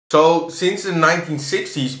So since the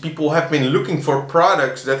 1960s, people have been looking for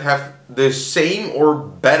products that have the same or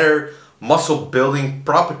better muscle building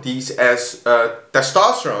properties as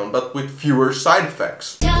testosterone, but with fewer side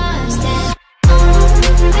effects.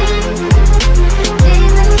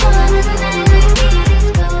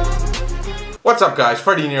 What's up guys,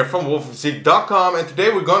 Freddy here from wolfphysique.com, and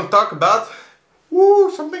today we're going to talk about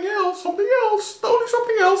something else, totally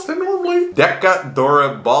something else than normally. Deca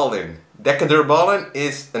Durabolin. Deca Durabolin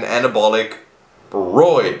is an anabolic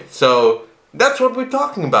steroid. So that's what we're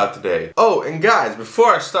talking about today. Oh, and guys,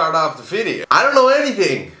 before I start off the video, I don't know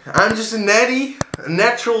anything. I'm just a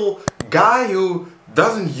natural guy who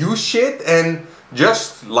doesn't use shit and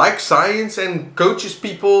just likes science and coaches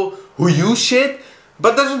people who use shit,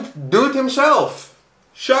 but doesn't do it himself.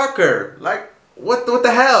 Shocker. Like, what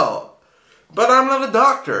the hell? But I'm not a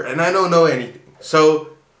doctor and I don't know anything. So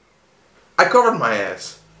I covered my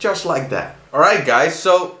ass. Just like that. Alright guys,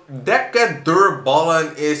 so Deca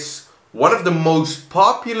Durabolin is one of the most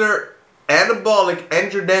popular anabolic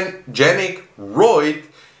androgenic steroid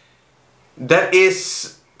that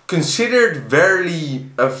is considered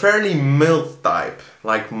a fairly mild type.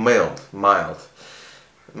 Like mild.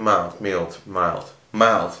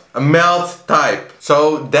 A mild type.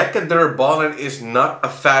 So Deca Durabolin is not a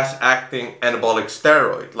fast-acting anabolic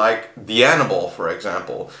steroid like Dianabol, for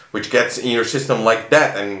example, which gets in your system like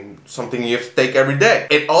that and something you have to take every day.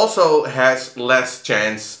 It also has less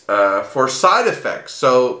chance for side effects,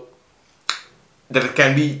 so that it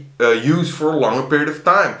can be used for a longer period of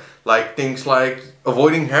time, like things like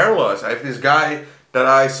avoiding hair loss. I have this guy that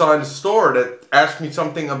I saw in the store that asked me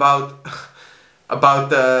something about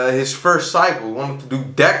his first cycle. He wanted to do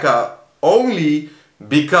Deca only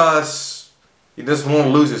because he doesn't want to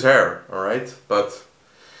lose his hair, alright? But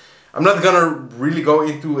I'm not gonna really go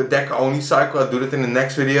into a Deca only cycle. I'll do that in the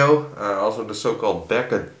next video. Also the so-called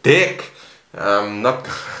Deca dick. Not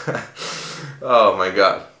oh my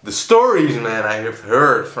god. The stories, man, I have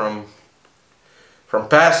heard from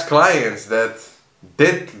past clients that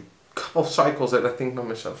did a couple of cycles that I think to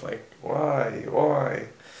myself like, why?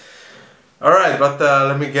 Alright, but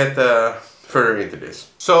let me get further into this.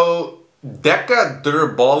 So, Deca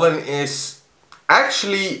Durabolin is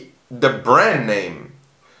actually the brand name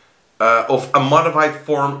of a modified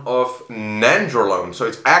form of Nandrolone. So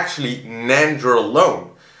it's actually Nandrolone.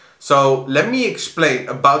 So let me explain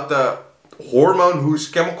about the hormone whose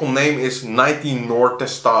chemical name is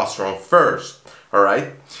 19-nortestosterone first.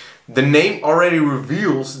 Alright? The name already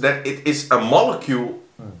reveals that it is a molecule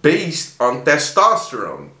based on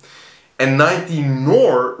testosterone. And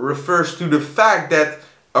 19-nor refers to the fact that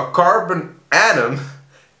a carbon atom,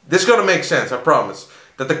 this is gonna make sense, I promise,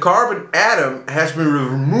 that the carbon atom has been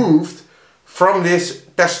removed from this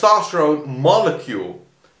testosterone molecule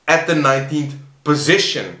at the 19th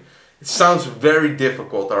position. It sounds very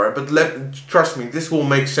difficult, alright, but trust me, this will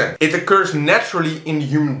make sense. It occurs naturally in the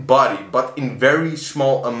human body, but in very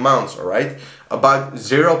small amounts, alright? About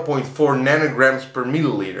 0.4 nanograms per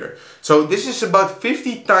milliliter. So this is about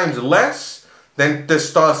 50 times less than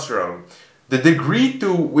testosterone. The degree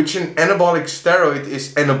to which an anabolic steroid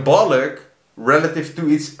is anabolic relative to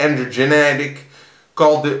its androgenetic,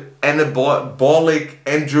 called the Anabolic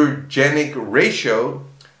Androgenic ratio,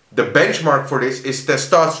 the benchmark for this is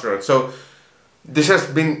testosterone. So this has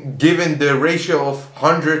been given the ratio of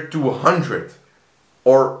 100 to 100.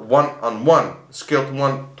 Or 1:1, scale to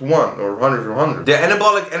 1:1, or 100 to 100. The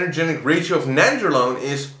anabolic androgenic ratio of Nandrolone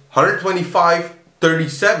is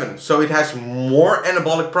 125:37, so it has more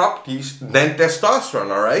anabolic properties than testosterone,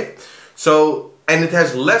 alright? So, and it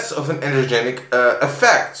has less of an androgenic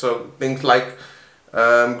effect, so things like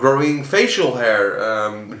growing facial hair,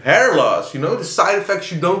 hair loss, you know, the side effects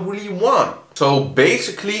you don't really want. So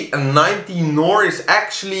basically a 19-nor is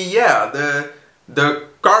actually, yeah, the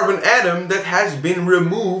carbon atom that has been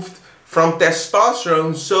removed from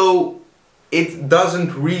testosterone, so it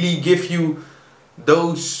doesn't really give you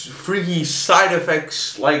those freaky side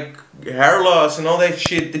effects like hair loss and all that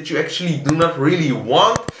shit that you actually do not really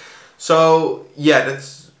want. So yeah,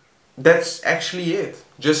 that's actually it.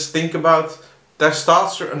 Just think about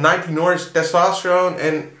testosterone. 19-nor is testosterone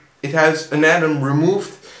and it has an atom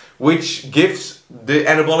removed, which gives the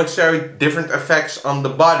anabolic steroid different effects on the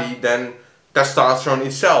body than testosterone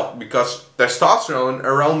itself, because testosterone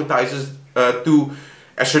aromatizes to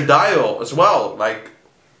estradiol as well. Like,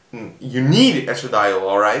 you need estradiol,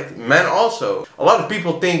 alright? Men also. A lot of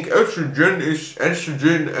people think estrogen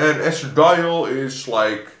and estradiol is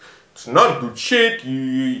like, it's not good shit,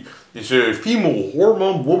 it's a female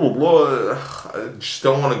hormone, blah blah blah. I just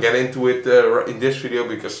don't want to get into it in this video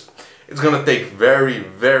because it's gonna take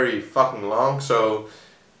very fucking long, so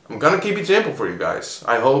I'm gonna keep it simple for you guys.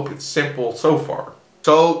 I hope it's simple so far.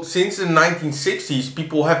 So since the 1960s,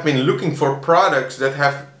 people have been looking for products that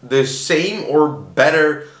have the same or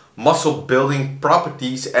better muscle building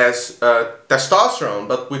properties as testosterone,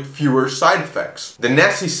 but with fewer side effects. The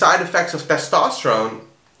nasty side effects of testosterone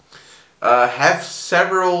have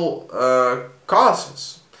several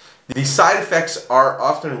causes. These side effects are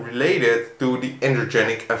often related to the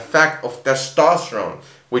androgenic effect of testosterone,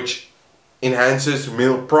 which enhances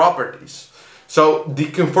male properties. So the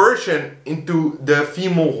conversion into the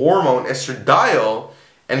female hormone estradiol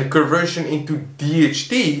and the conversion into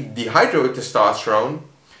DHT, dihydrotestosterone,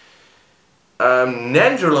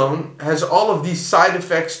 Nandrolone has all of these side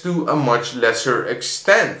effects to a much lesser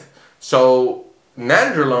extent. So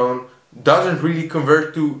Nandrolone doesn't really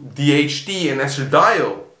convert to DHT and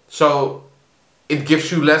estradiol. So it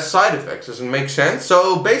gives you less side effects. Does it make sense?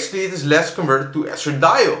 So basically it is less converted to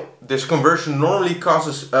estradiol. This conversion normally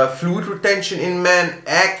causes fluid retention in men,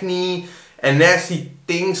 acne, and nasty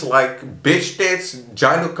things like bitch tits,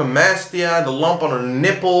 gynecomastia, the lump on a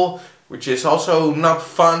nipple, which is also not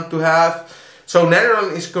fun to have. So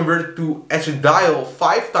Nandrolone is converted to estradiol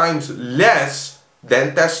 5 times less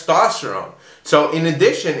than testosterone. So in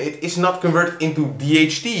addition, it is not converted into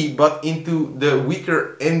DHT, but into the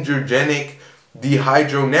weaker androgenic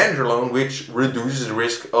dihydronandrolone, which reduces the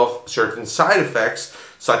risk of certain side effects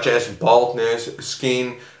such as baldness,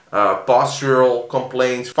 skin, postural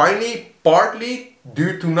complaints. Finally, partly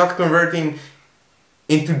due to not converting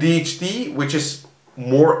into DHT, which is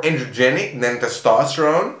more androgenic than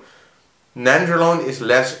testosterone, Nandrolone is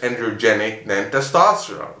less androgenic than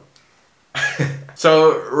testosterone.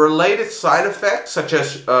 So related side effects such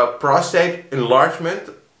as prostate enlargement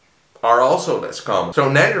are also less common. So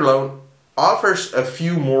Nandrolone offers a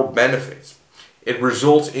few more benefits. It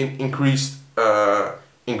results in increased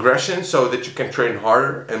ingression so that you can train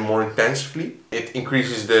harder and more intensively. It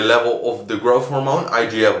increases the level of the growth hormone,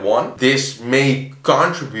 IGF-1. This may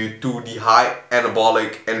contribute to the high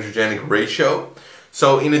anabolic androgenic ratio.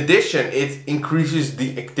 So in addition, it increases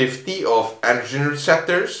the activity of androgen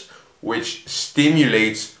receptors, which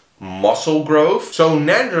stimulates muscle growth. So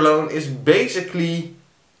Nandrolone is basically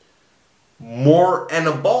more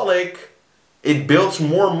anabolic. It builds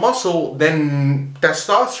more muscle than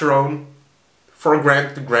testosterone for a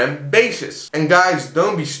gram to gram basis. And guys,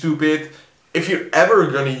 don't be stupid. If you're ever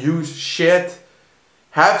gonna use shit,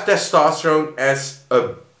 have testosterone as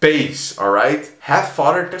a base, alright? Have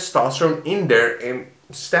fodder testosterone in there and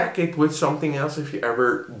stack it with something else if you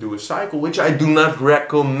ever do a cycle, which I do not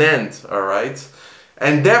recommend, alright?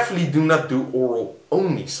 And definitely do not do oral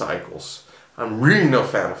only cycles. I'm really no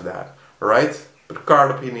fan of that, alright? Put a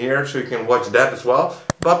card up in here so you can watch that as well.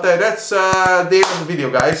 But that's the end of the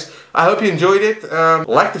video, guys. I hope you enjoyed it.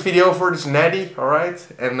 Like the video for this natty, alright?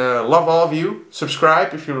 And love all of you.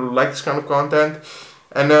 Subscribe if you like this kind of content.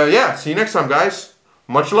 And yeah, see you next time, guys.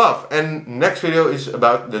 Much love. And next video is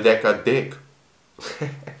about the Deca dick.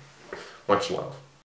 Much love.